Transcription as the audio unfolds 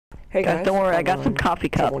Hey guys, don't worry, I got some coffee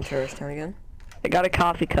cups. On Terrorist Town again. I got a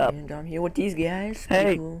coffee cup. And I'm here with these guys.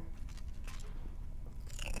 Hey. Cool.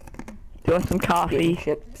 You want some coffee?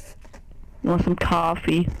 Chips. You want some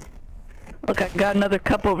coffee? Look, I got another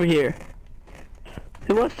cup over here.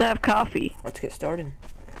 Who wants to have coffee? Let's get started.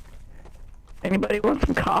 Anybody want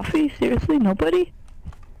some coffee? Seriously? Nobody?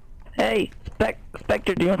 Hey,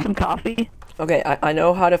 Spectre, do you want some coffee? Okay, I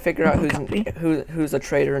know how to figure out who's a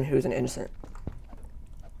traitor and who's an innocent.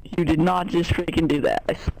 You did not just freaking do that,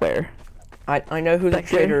 I swear. I know who's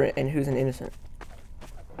Spectre? a traitor and who's an innocent.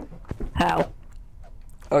 How?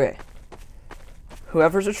 Okay.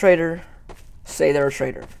 Whoever's a traitor, say they're a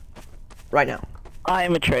traitor. Right now. I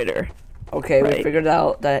am a traitor. Okay, Right. we figured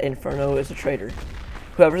out that Inferno is a traitor.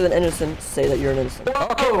 Whoever's an innocent, say that you're an innocent.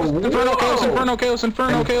 Okay, Inferno chaos, Inferno chaos,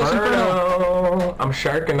 Inferno chaos, Inferno. I'm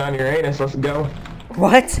sharking on your anus, let's go.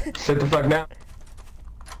 What? Sit the fuck down.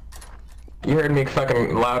 You heard me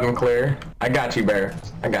fucking loud and clear. I got you, Bear.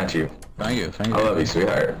 I got you. Thank you, thank you. I love you,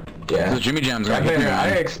 sweetheart. Yeah. The Jimmy Jam's I gonna hit me,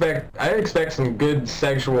 man. expect some good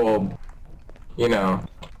sexual, you know,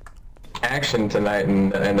 action tonight in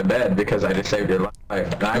the bed because I just saved your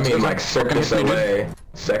life. And I mean like Cirque du Soleil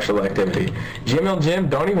sexual activity. Jim,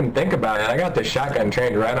 don't even think about it. I got the shotgun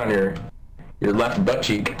trained right on your left butt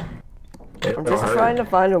cheek. I'm just trying to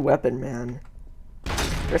find a weapon, man.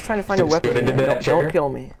 Just trying to find a weapon. Man. Don't kill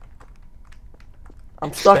me.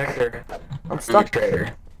 I'm stuck. Spectre. I'm stuck.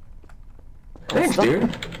 Traitor. Thanks,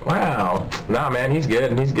 dude. Wow. Nah, man, he's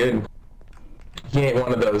good. He's good. He ain't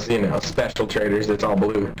one of those, you know, special traders that's all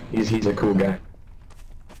blue. He's a cool guy.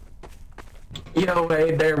 Yo,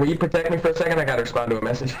 hey there, will you protect me for a second? I gotta respond to a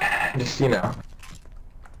message. Just, you know.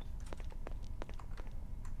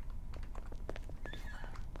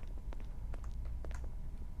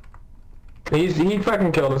 He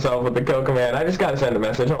fucking killed himself with the kill command. I just gotta send a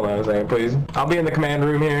message. Hold on a second, please. I'll be in the command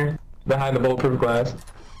room here, behind the bulletproof glass.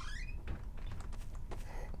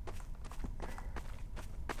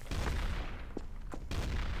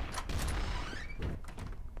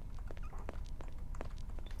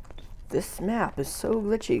 This map is so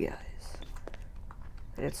glitchy, guys.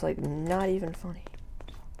 It's like not even funny.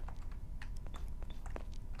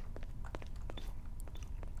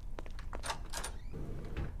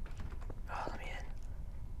 Oh, let me in.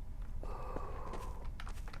 Ooh.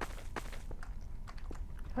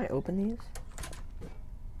 Can I open these?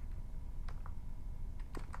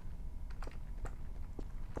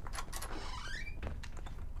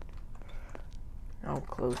 I'll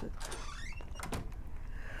close it.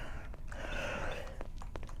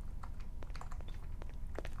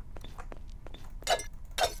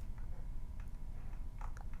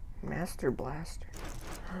 Master Blaster.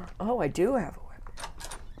 Oh, I do have a weapon.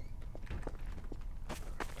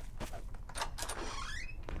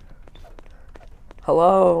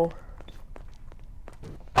 Hello?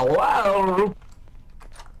 Hello?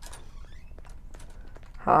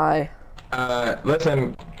 Hi.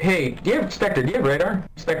 Listen, hey, Spectre, do you have radar?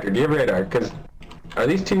 Spectre, do you have radar? Because, are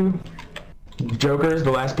these two jokers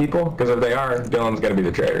the last people? Because if they are, Dylan's gonna be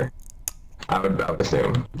the traitor. I would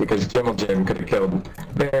assume. Because Jim could have killed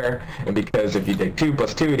Bear, and because if you take 2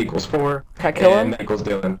 plus 2, it equals 4. Can I kill him? And that equals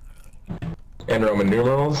Dylan. And Roman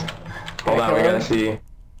numerals. Hold on, we gotta see.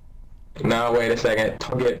 No, wait a second.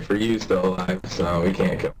 Target for you still alive, so we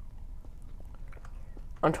can't kill.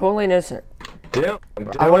 I'm totally innocent. Dylan,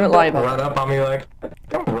 I wouldn't lie about run up on me like,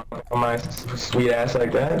 don't run up on my sweet ass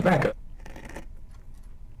like that. Back up.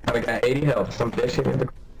 I got 80 health. Some bitch hit me in the...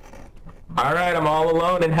 Alright, I'm all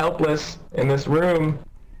alone and helpless in this room.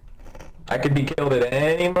 I could be killed at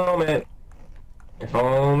any moment. If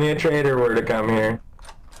only a traitor were to come here.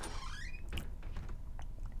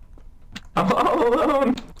 I'm all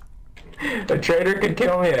alone. A traitor could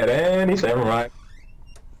kill me at any second. Right.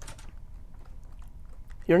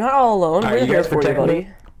 You're not all alone. We're here for you, buddy.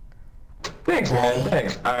 Thanks, man.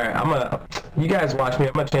 Thanks. Alright, you guys watch me.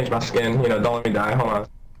 I'm gonna change my skin. You know, don't let me die. Hold on.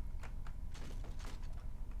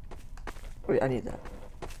 Wait, I need that.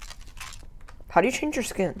 How do you change your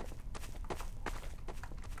skin?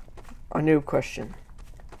 A noob question.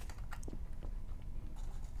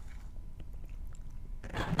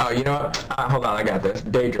 Oh, you know what? Hold on, I got this.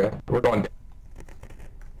 Daedra. We're going...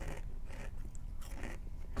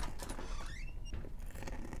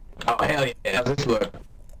 Oh, hell yeah. How's this look?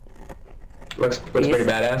 Looks pretty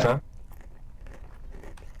badass, huh?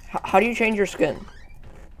 How do you change your skin?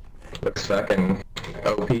 Looks fucking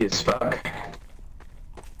OP as fuck.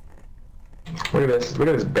 Look at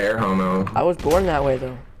this bear homo. I was born that way,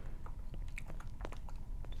 though.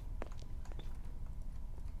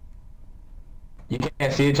 You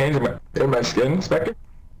can't see a change in my skin, Spectre?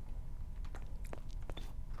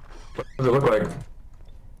 What does it look like?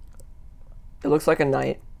 It looks like a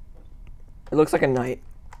knight. It looks like a knight.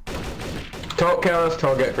 Chaos,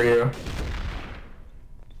 Tollgate for you.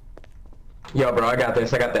 Yo, bro, I got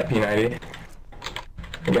this. I got that P90.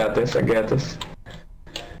 I got this. I got this.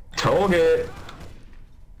 Tollgate.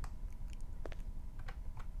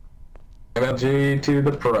 MLG to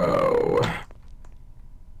the pro.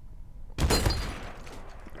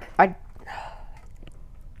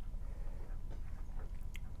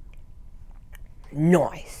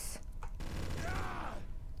 Nice.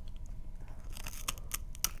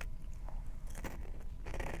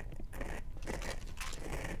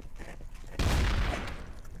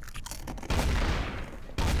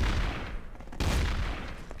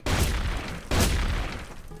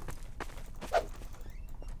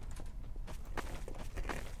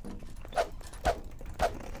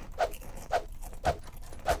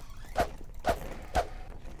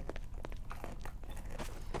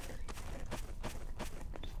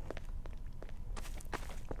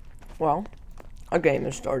 Well, a game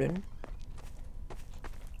has started.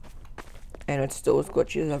 And it's still as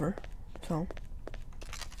glitchy as ever. So,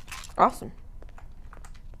 awesome.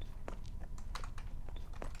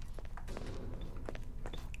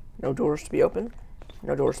 No doors to be open.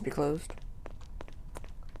 No doors to be closed.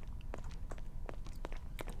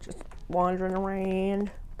 Just wandering around.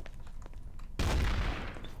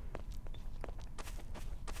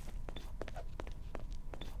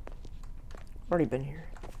 Already been here.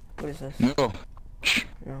 What is this? No.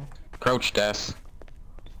 No. Crouch, Des.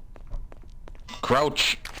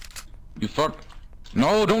 Crouch. You fuck.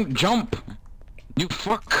 No, don't jump. You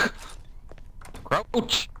fuck.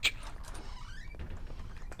 Crouch.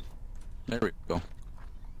 There we go.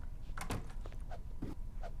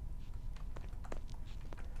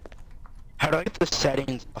 How do I get the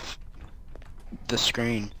settings off the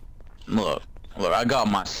screen? Look, I got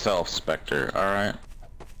myself, Spectre, alright?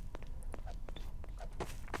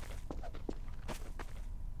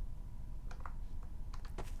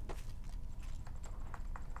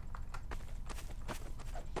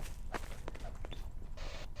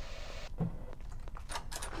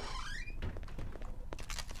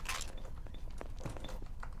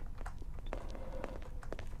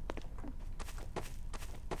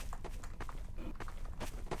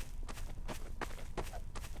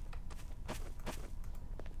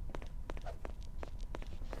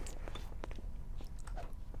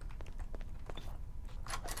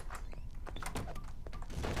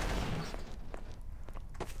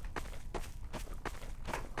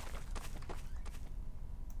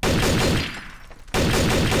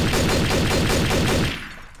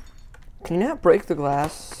 Can you not break the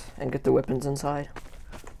glass and get the weapons inside?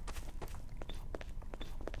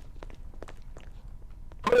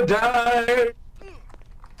 I'm gonna die!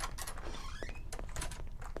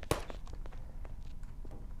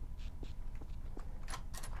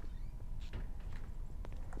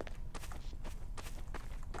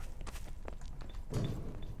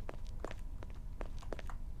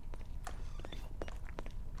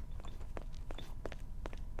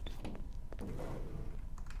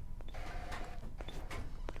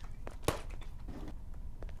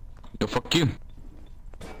 Yo, fuck you.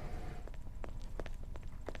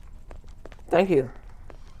 Thank you.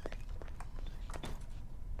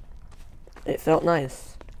 It felt nice.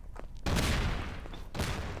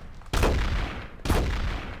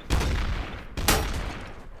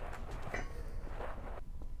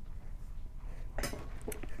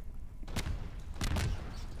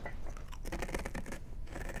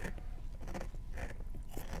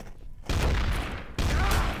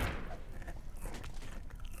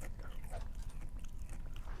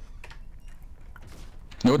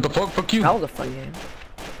 Yo, what the fuck? Fuck you. That was a fun game.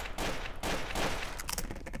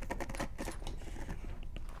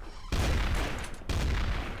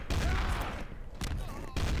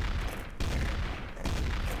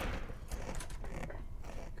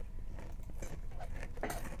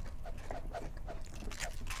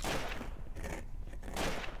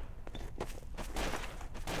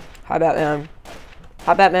 Hi, Batman.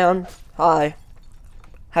 Hi, Batman. Hi.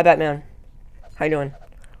 Hi, Batman. How you doing?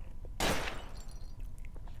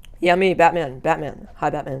 Yeah, me, Batman. Batman.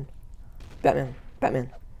 Hi, Batman. Batman.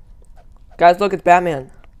 Batman. Guys, look, it's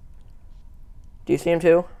Batman. Do you see him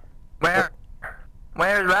too? Where?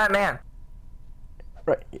 Where's Batman?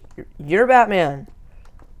 Right. You're Batman.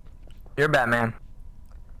 You're Batman.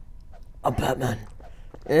 I'm Batman.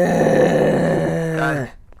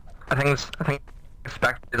 Guys, I think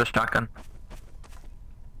Spectre is a shotgun.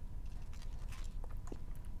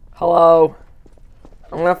 Hello.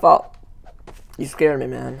 I'm gonna fall. You scared me,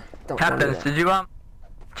 man. Don't do Captains, that. did you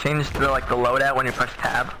change the loadout when you press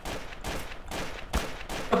tab?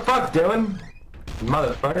 the fuck, Dylan?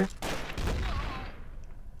 Motherfucker.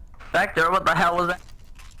 Spectre, what the hell was that?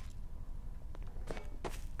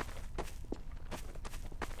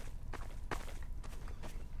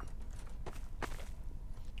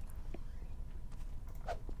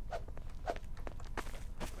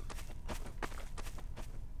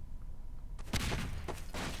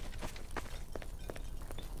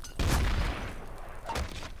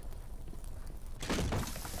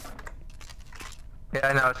 Yeah,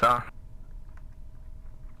 I know, I saw.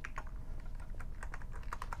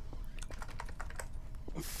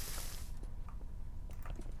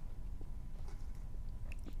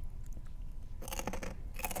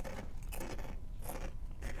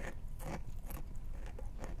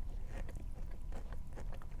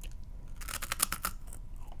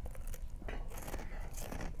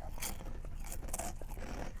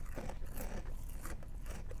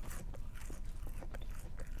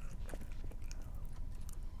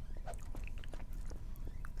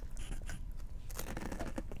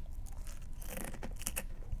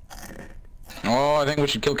 Oh, I think we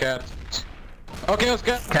should kill cats. Okay, let's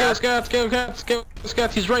get kill cats, kill cats, kill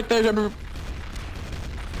cats. He's right there.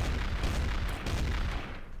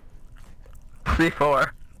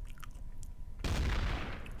 3-4.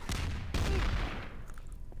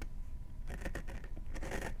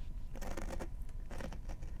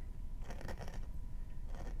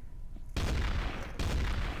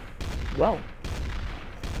 Well.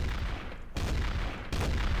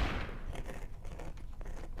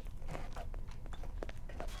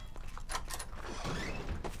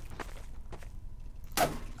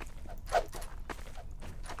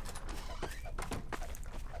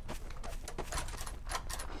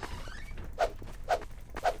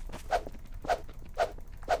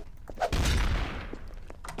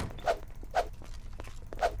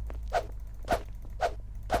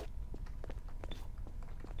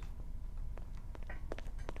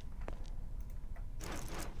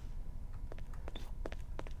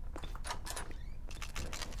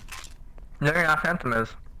 No, you're not. Phantom is.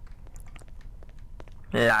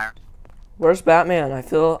 Yeah. Where's Batman? I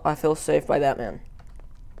feel safe by that man.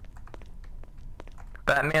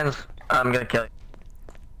 Batman's. I'm gonna kill you.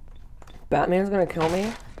 Batman's gonna kill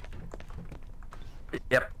me?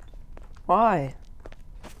 Yep. Why?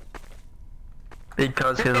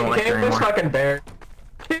 Because he doesn't like you Came this anymore. fucking bear.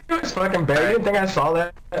 Came this fucking bear. You didn't think I saw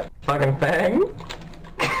that fucking thing?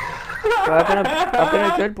 But I've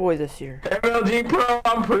been a good boy this year. MLG Pro,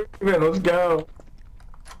 I'm proven. Let's go.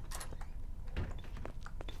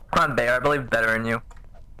 Come on, Bear. I believe better in you.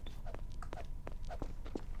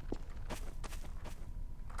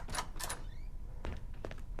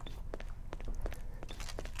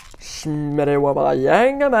 Schmitty Wobble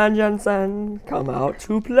Yang Man Jensen, come out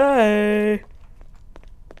to play.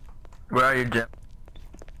 Where are you, Jim?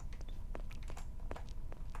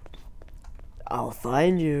 I'll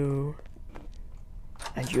find you.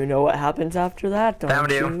 And you know what happens after that, don't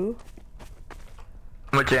Found you. you?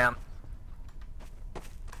 I'm with Jam.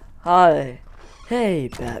 Hi. Hey,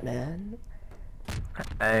 Batman.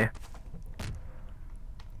 Hey.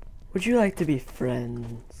 Would you like to be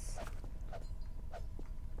friends?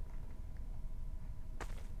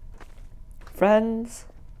 Friends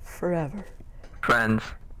forever. Friends.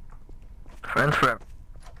 Friends forever.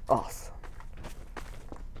 Awesome.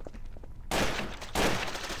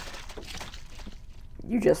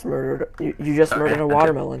 You just murdered. You just murdered a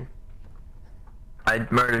watermelon. I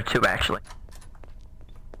murdered 2 actually.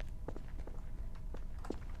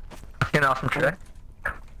 An awesome trick.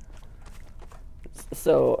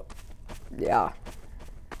 So, yeah.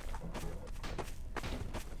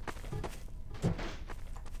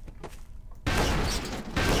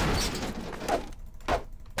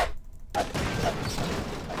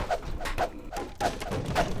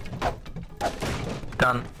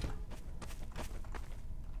 Done.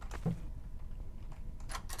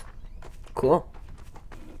 Cool.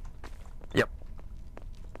 Yep.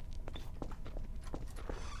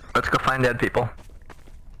 Let's go find dead people.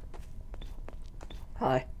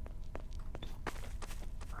 Hi.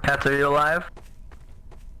 Cats, are you alive?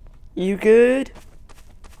 You good?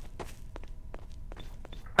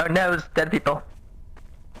 Oh no, it's dead people.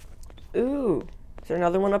 Ooh. Is there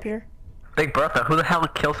another one up here? Big Bertha. Who the hell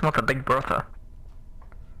kills someone with a Big Bertha?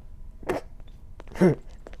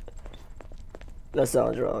 That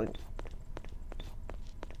sounds wrong.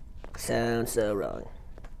 Sounds so wrong.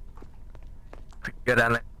 Go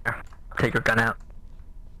down there. Take your gun out.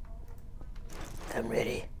 I'm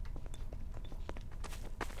ready.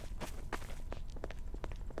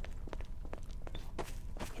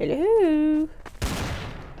 Hello.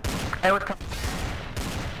 Hey, what's up?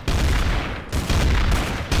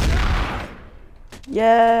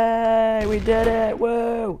 Yay! We did it!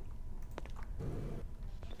 Woo!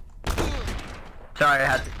 Sorry, I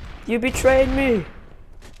had to. You betrayed me!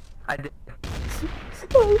 I did.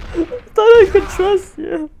 I thought I could trust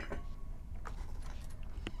you.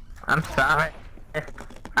 I'm sorry.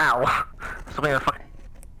 Ow. Something the fuck.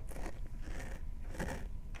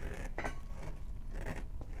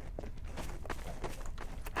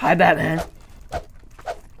 Hi, Batman.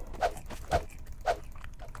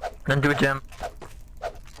 Don't do it, Jim.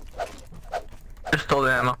 Just stole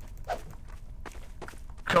the ammo.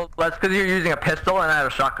 So that's because you're using a pistol and I have a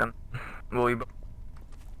shotgun. Will you?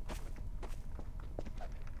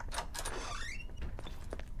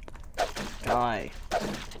 Die.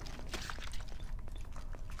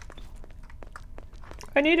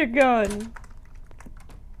 I need a gun.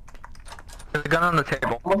 There's a gun on the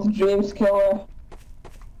table. What's James Killer?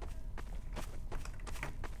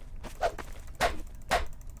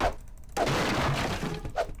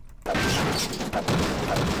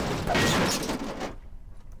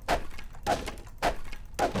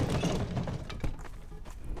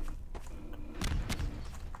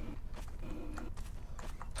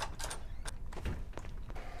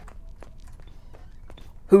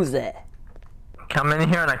 Who's that? Come in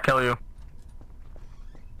here and I kill you.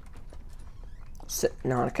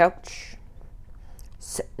 Sitting on a couch.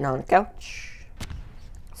 Sitting on a couch.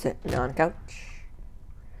 Sitting on a couch.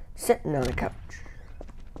 Sitting on a couch.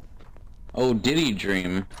 Oh, did he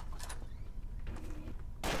dream?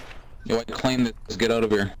 Yo, I claim this. Get out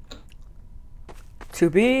of here. To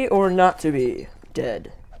be or not to be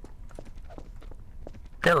dead?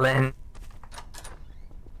 Dylan.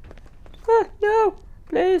 Ah, no!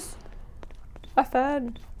 Please! A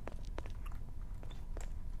fan!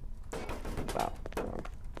 Wow.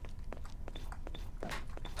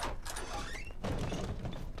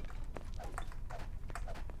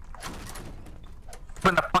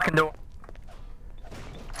 Open the fucking door.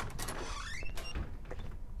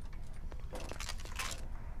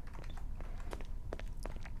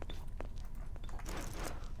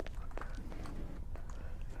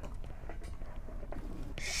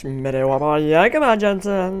 Schmiddy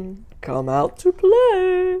Johnson, come out to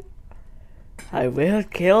play. I will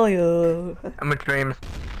kill you. I'm with dreams.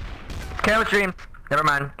 Okay, I'm with dreams. Never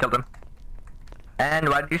mind. Killed him. And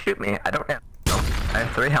why did you shoot me? I don't know. I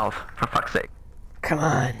have 3 health, for fuck's sake. Come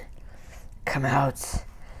on. Come out.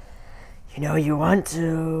 You know you want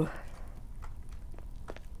to.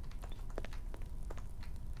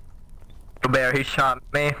 Bear, he shot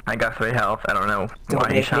me. I got 3 health. I don't know Don't why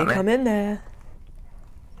he make shot me me. come in there.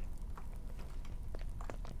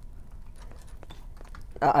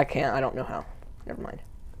 I can't. I don't know how. Never mind.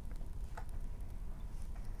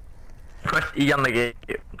 Press E on the gate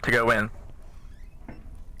to go in.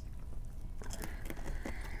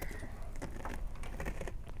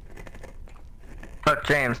 Look,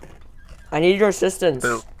 James. I need your assistance.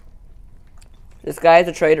 Boo. This guy is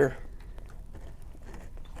a traitor.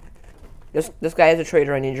 This guy is a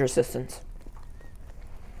traitor. I need your assistance.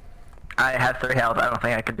 I have 3 health. I don't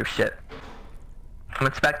think I can do shit. I'm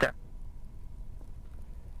Inspector.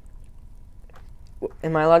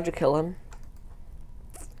 Am I allowed to kill him?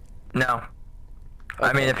 No.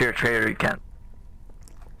 I mean, if you're a traitor, you can.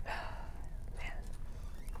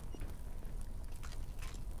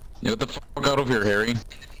 Get the fuck out of here, Harry.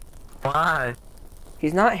 Why?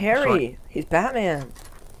 He's not Harry. Sorry. He's Batman.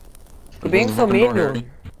 You're Close being the so fucking mean door, to Harry.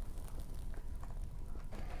 him.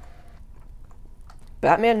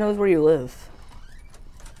 Batman knows where you live.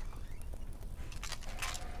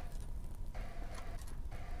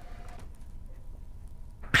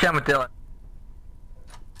 I'm with Dylan.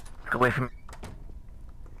 Get away from me.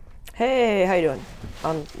 Hey, how you doing?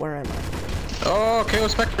 Where am I? Oh, KO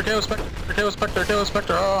Spectre, KO Spectre, KO Spectre, KO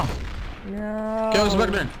Spectre, oh! No. KO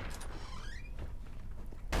Spectre!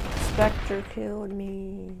 Spectre killed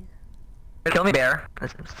me. Kill me, Bear.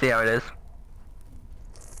 Let's see how it is.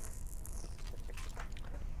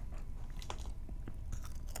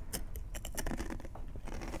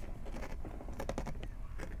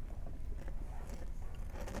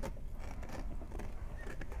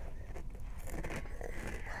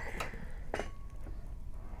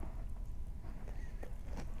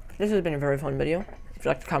 This has been a very fun video. If you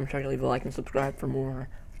like the commentary, leave a like and subscribe for more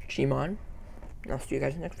Gmod. And I'll see you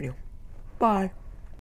guys in the next video. Bye.